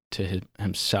credit to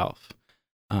himself.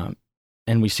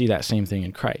 And we see that same thing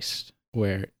in Christ,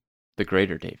 where the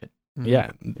greater David.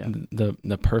 Yeah,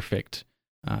 the perfect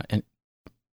and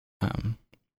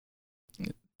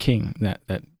king that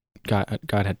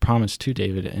God had promised to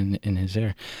David in his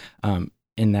heir,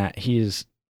 in that he is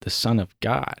the Son of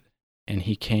God, and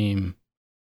he came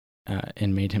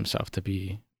and made himself to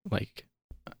be like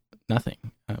nothing.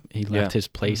 He left his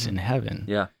place in heaven.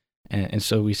 Yeah. And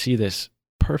so we see this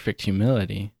perfect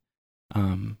humility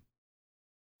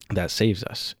that saves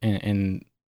us. And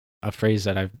a phrase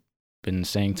that I've been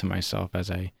saying to myself as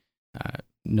I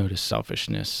notice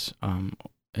selfishness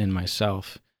in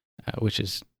myself, which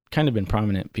has kind of been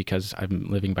prominent because I'm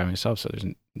living by myself, so there's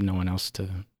no one else to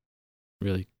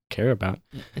really care about.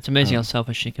 It's amazing how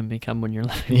selfish you can become when you're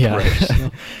living by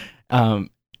yourself.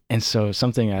 And so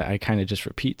something I kind of just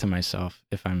repeat to myself,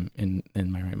 if I'm in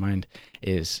my right mind,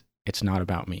 is it's not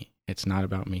about me. It's not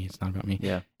about me. It's not about me.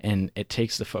 Yeah. And it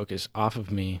takes the focus off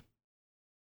of me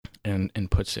and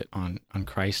puts it on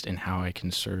Christ and how I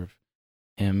can serve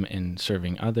him and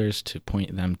serving others to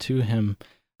point them to him.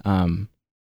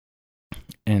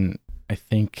 And I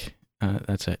think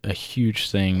that's a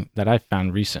huge thing that I've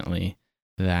found recently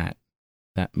that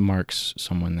marks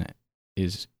someone that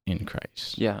is in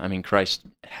Christ. Yeah, I mean, Christ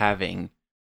having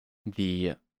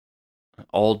the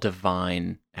all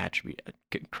divine attribute,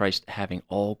 Christ having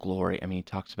all glory. I mean, he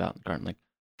talks about in the garden, like,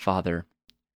 Father,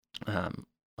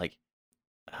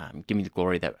 give me the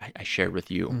glory that I shared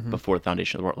with you before the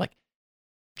foundation of the world. Like,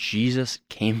 Jesus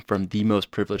came from the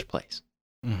most privileged place,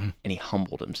 and he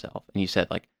humbled himself. And you said,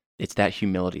 like, it's that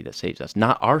humility that saves us,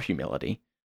 not our humility.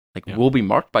 Like, we'll be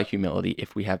marked by humility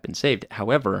if we have been saved.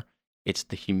 However, it's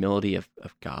the humility of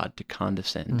God to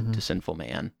condescend to sinful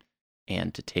man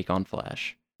and to take on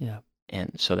flesh. Yeah.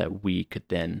 and so that we could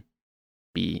then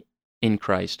be in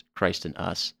Christ, Christ in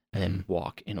us, and then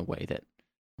walk in a way that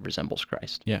resembles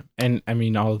Christ. Yeah, and I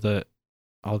mean all the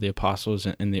apostles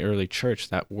in the early church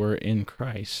that were in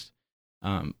Christ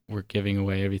were giving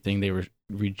away everything. They were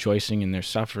rejoicing in their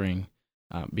suffering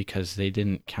because they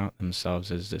didn't count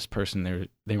themselves as this person.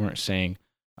 They weren't saying,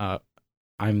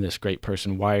 "I'm this great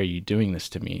person. Why are you doing this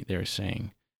to me?" They were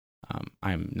saying,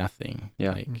 "I'm nothing."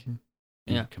 Yeah.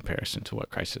 In comparison to what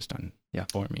Christ has done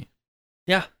for me.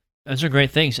 Yeah, those are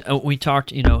great things. We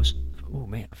talked,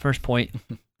 first point,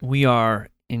 we are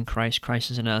in Christ.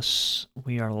 Christ is in us.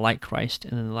 We are like Christ.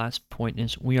 And then the last point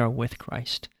is we are with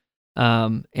Christ.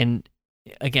 And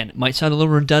again, it might sound a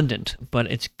little redundant, but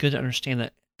it's good to understand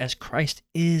that as Christ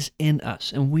is in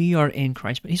us and we are in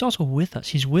Christ, but he's also with us.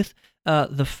 He's with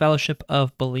the fellowship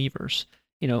of believers.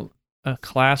 A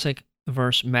classic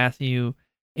verse, Matthew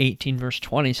 18 verse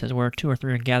 20 says, "Where 2 or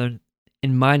 3 are gathered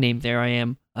in my name, there I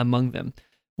am among them."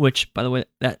 Which, by the way,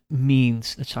 that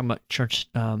means it's talking about church,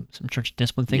 some church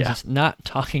discipline things. Yeah. It's not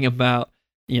talking about,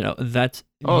 that's.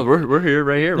 Oh, we're here,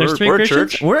 right here. There's We're three a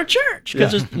Christians. church. We're a church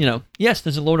because there's, yes,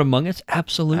 there's a Lord among us,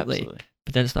 absolutely, Absolutely.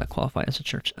 but that does not qualify as a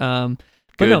church. Good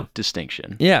But no,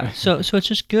 distinction. yeah. So it's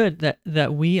just good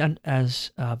that we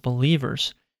as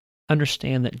believers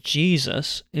understand that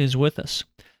Jesus is with us.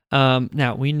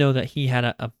 Now, we know that he had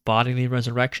a bodily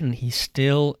resurrection, and he's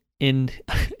still in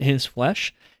his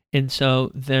flesh. And so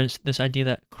there's this idea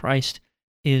that Christ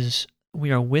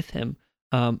we are with him.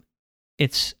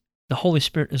 It's the Holy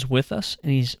Spirit is with us,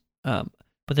 and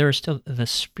but there is still the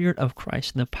Spirit of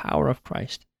Christ and the power of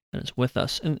Christ that is with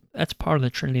us. And that's part of the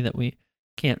Trinity that we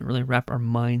can't really wrap our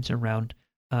minds around.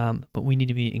 But we need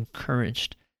to be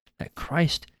encouraged that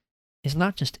Christ is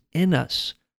not just in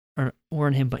us, or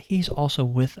in him, but he's also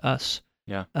with us.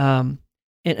 Yeah. And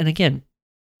again,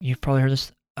 you've probably heard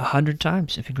this 100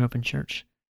 times if you grew up in church.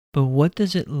 But what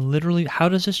does it literally, how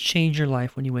does this change your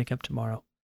life when you wake up tomorrow?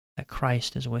 That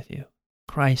Christ is with you.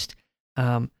 Christ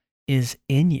is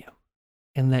in you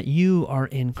and that you are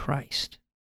in Christ.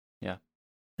 Yeah.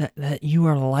 That you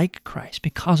are like Christ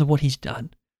because of what he's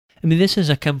done. I mean,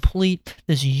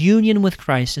 this union with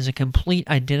Christ is a complete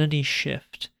identity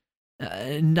shift.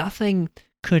 Nothing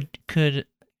could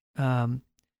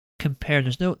compare.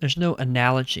 There's no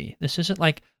analogy. This isn't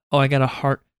like, oh, I got a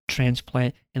heart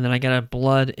transplant and then I got a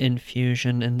blood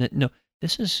infusion, and no,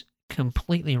 this is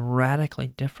completely radically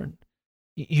different.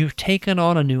 You've taken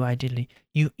on a new identity.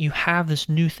 You have this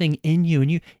new thing in you,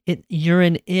 and you're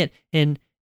in it, and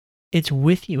it's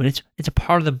with you, and it's a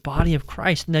part of the body of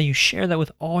Christ. Now you share that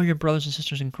with all your brothers and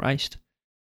sisters in Christ.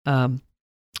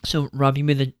 So Rob, you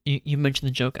mentioned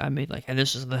the joke I made, like, hey,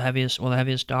 this is the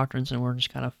heaviest doctrines, and we're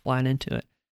just kind of flying into it.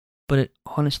 But it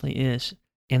honestly is,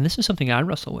 and this is something I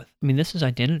wrestle with. I mean, this is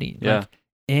identity. Yeah.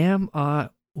 Like,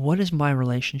 what is my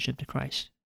relationship to Christ?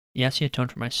 Yes, he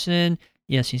atoned for my sin.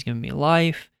 Yes, he's given me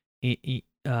life.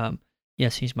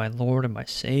 Yes, he's my Lord and my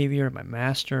Savior and my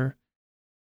Master.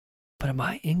 But am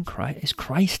I in Christ? Is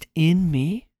Christ in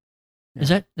me?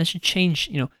 Yeah. That should change.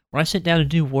 When I sit down to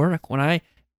do work, when I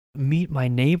meet my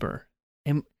neighbor,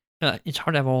 and it's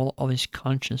hard to have all these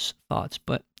conscious thoughts,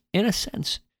 but in a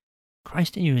sense,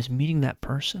 Christ in you is meeting that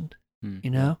person.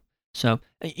 So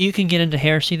you can get into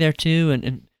heresy there too,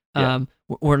 and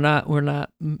we're not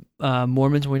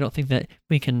Mormons. We don't think that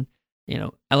we can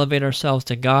elevate ourselves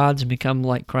to gods and become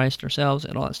like Christ ourselves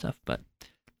and all that stuff. But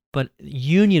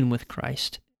union with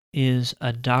Christ is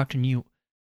a doctrine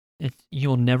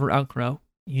you'll never outgrow.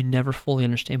 You never fully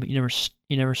understand, but you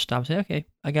never stop and say, okay,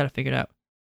 I got it figured out.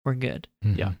 We're good.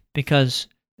 Mm-hmm. Yeah, because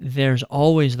there's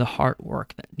always the heart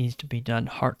work that needs to be done.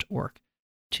 Heart work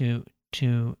to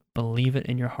believe it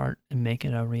in your heart and make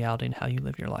it a reality in how you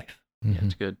live your life. Mm-hmm. Yeah,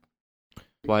 it's good.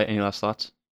 Why? Any last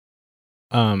thoughts?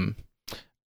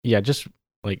 Yeah, just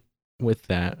like with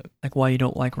that, like why you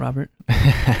don't like Robert. We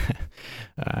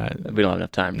don't have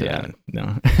enough time for that.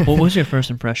 No. What was your first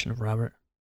impression of Robert?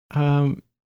 I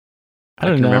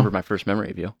can don't know. remember my first memory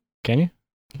of you. Can you?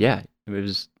 Yeah, it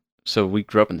was. So we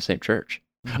grew up in the same church.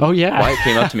 Oh yeah. Wyatt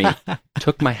came up to me,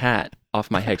 took my hat off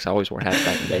my head, because I always wore hats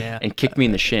back in the day, and kicked me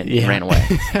in the shin and ran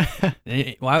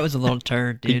away. Wyatt was a little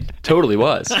turd, dude. He totally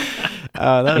was.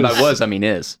 I mean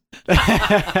is.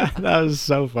 That was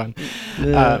so fun.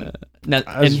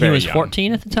 And he was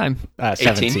 14 at the time?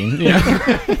 17. Yeah.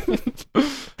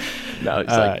 No,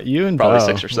 it's like you and probably Bo,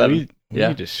 6 or 7.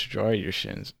 We destroyed your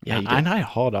shins. Yeah, and I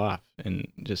hauled off and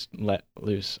just let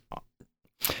loose.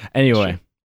 Anyway.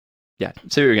 Yeah,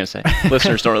 see what you're going to say.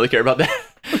 Listeners don't really care about that.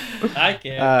 I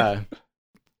care.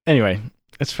 Anyway,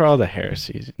 it's for all the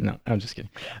heresies. No, I'm just kidding.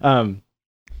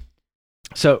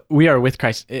 So we are with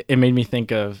Christ. It made me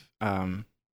think of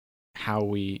how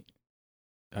we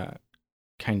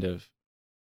kind of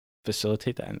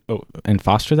facilitate that and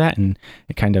foster that and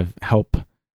kind of help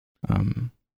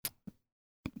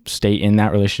stay in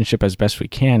that relationship as best we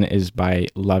can is by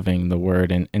loving the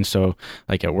word. And so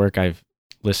like at work, I've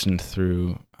listened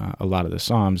through a lot of the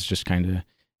Psalms, just kind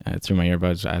of through my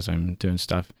earbuds as I'm doing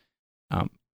stuff.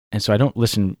 And so I don't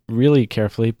listen really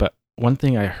carefully, but one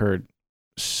thing I heard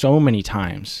so many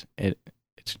times, it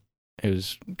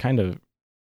was kind of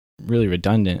really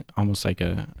redundant, almost like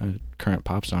a current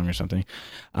pop song or something.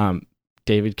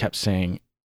 David kept saying,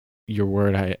 "Your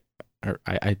word,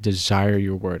 I desire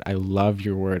your word. I love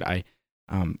your word. I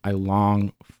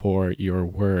long for your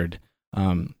word."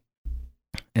 And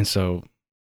so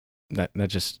that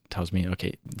just tells me,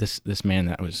 okay, this man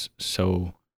that was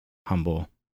so humble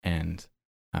and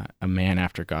a man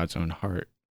after God's own heart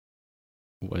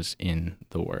was in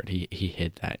the word. He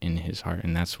hid that in his heart,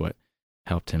 and that's what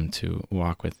helped him to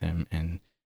walk with him and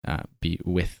be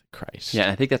with Christ. Yeah,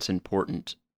 and I think that's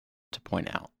important to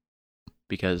point out,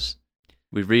 because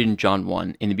we read in John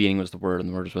 1, in the beginning was the Word, and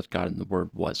the Word was with God, and the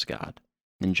Word was God.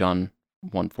 In John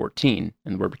 1:14,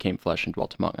 and the Word became flesh and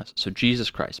dwelt among us. So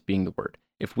Jesus Christ being the Word.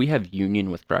 If we have union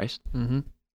with Christ,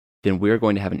 then we are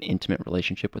going to have an intimate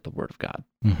relationship with the Word of God.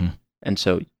 Mm-hmm. And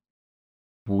so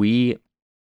we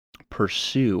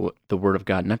pursue the Word of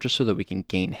God, not just so that we can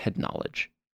gain head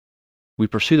knowledge. We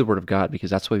pursue the Word of God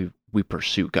because that's why we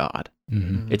pursue God.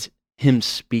 Mm-hmm. It's Him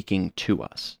speaking to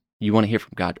us. You want to hear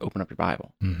from God, open up your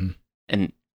Bible. Mm-hmm.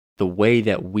 And the way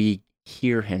that we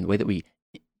hear Him, the way that we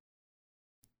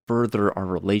further our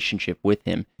relationship with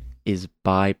Him is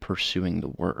by pursuing the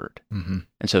Word. Mm-hmm.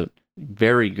 And so,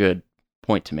 very good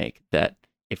point to make, that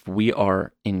if we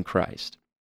are in Christ,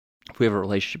 if we have a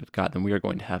relationship with God, then we are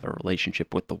going to have a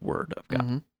relationship with the Word of God.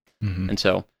 Mm-hmm. Mm-hmm. And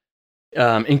so,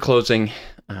 in closing,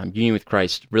 union with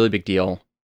Christ, really big deal.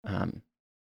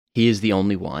 He is the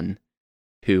only one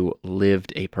who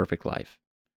lived a perfect life,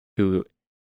 who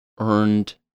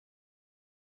earned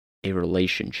a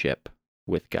relationship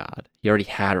with God. He already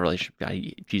had a relationship with God.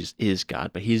 Jesus is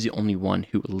God, but he's the only one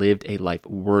who lived a life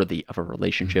worthy of a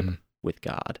relationship with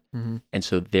God. And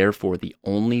so therefore, the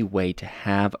only way to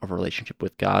have a relationship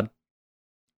with God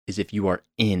is if you are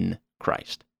in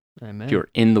Christ. Amen. If you're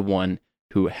in the one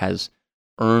who has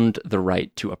earned the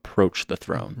right to approach the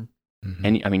throne.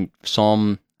 And I mean,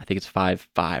 Psalm, I think it's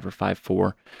 5:5 or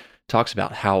 5:4, talks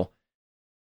about how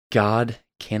God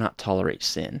cannot tolerate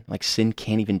sin. Like sin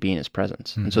can't even be in his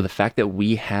presence. And so the fact that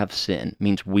we have sin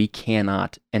means we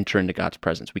cannot enter into God's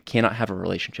presence. We cannot have a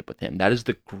relationship with him. That is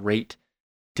the great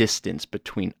distance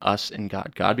between us and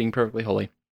God. God being perfectly holy,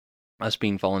 us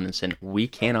being fallen in sin. We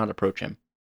cannot approach him,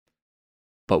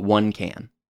 but one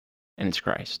can, and it's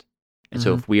Christ. And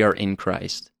so if we are in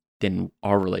Christ, then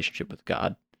our relationship with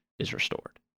God is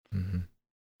restored.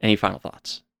 Any final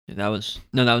thoughts? That was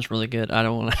really good. I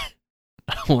don't want to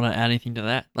add anything to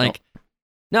that. Like,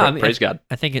 no, I mean, praise God.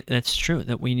 I think it's true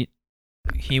that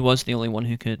he was the only one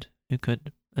who could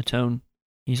atone.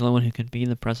 He's the only one who could be in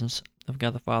the presence of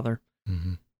God the Father.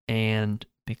 And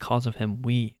because of him,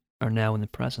 we are now in the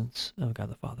presence of God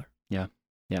the Father. Yeah.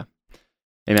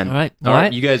 Amen. All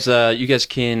right. You guys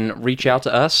can reach out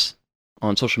to us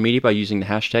on social media by using the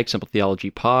hashtag Simple Theology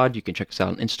Pod. You can check us out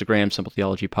on Instagram, Simple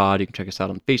Theology Pod. You can check us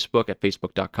out on Facebook at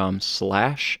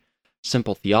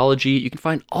facebook.com/Simple Theology. You can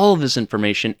find all of this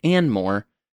information and more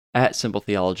at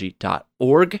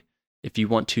simpletheology.org. If you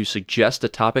want to suggest a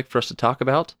topic for us to talk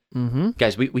about,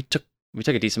 guys, we took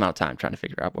a decent amount of time trying to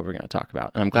figure out what we're going to talk about,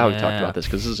 and I'm glad we talked about this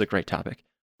because this is a great topic.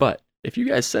 But if you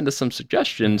guys send us some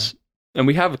suggestions, and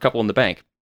we have a couple in the bank,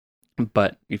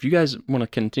 but if you guys want to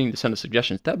continue to send us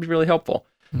suggestions, that would be really helpful.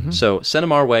 So send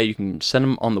them our way. You can send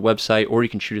them on the website, or you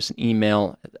can shoot us an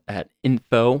email at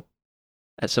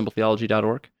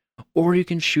info@simpletheology.org, or you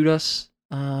can shoot us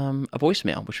a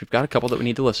voicemail, which we've got a couple that we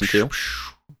need to listen to.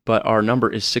 But our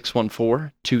number is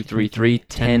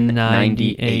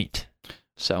 614-233-1098.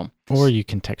 So, or you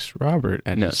can text Robert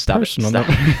at his stop personal it.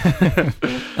 number.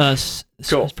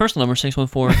 Cool. His personal number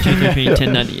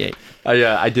 614-233-1098.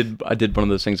 I did one of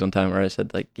those things one time where I said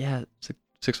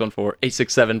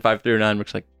 614-867-5309.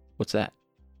 Which what's that?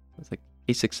 It's like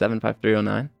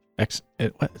 867-5309. It's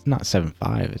not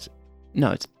 75. It's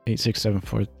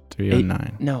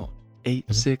 867-4309. No,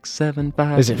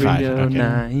 867-5309. Is it 5?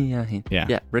 Okay.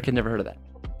 Yeah. Rick had never heard of that.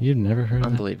 You've never heard of that?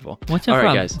 Unbelievable. What's it All from?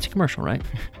 right, guys. It's a commercial, right?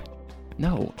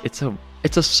 No, it's a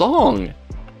song.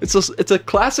 It's a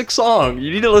classic song. You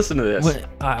need to listen to this.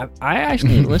 I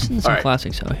actually listened to some right.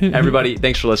 classics. So Everybody,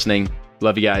 thanks for listening.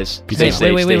 Love you guys. Stay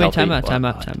safe. Wait, stay healthy. time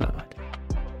out.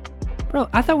 Bro,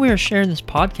 I thought we were sharing this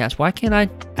podcast. Why can't I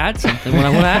add something when I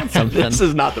want to add something? This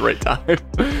is not the right time.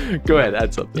 Go ahead,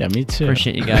 add something. Yeah, me too.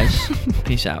 Appreciate you guys.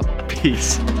 Peace out.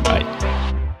 Peace. Bye.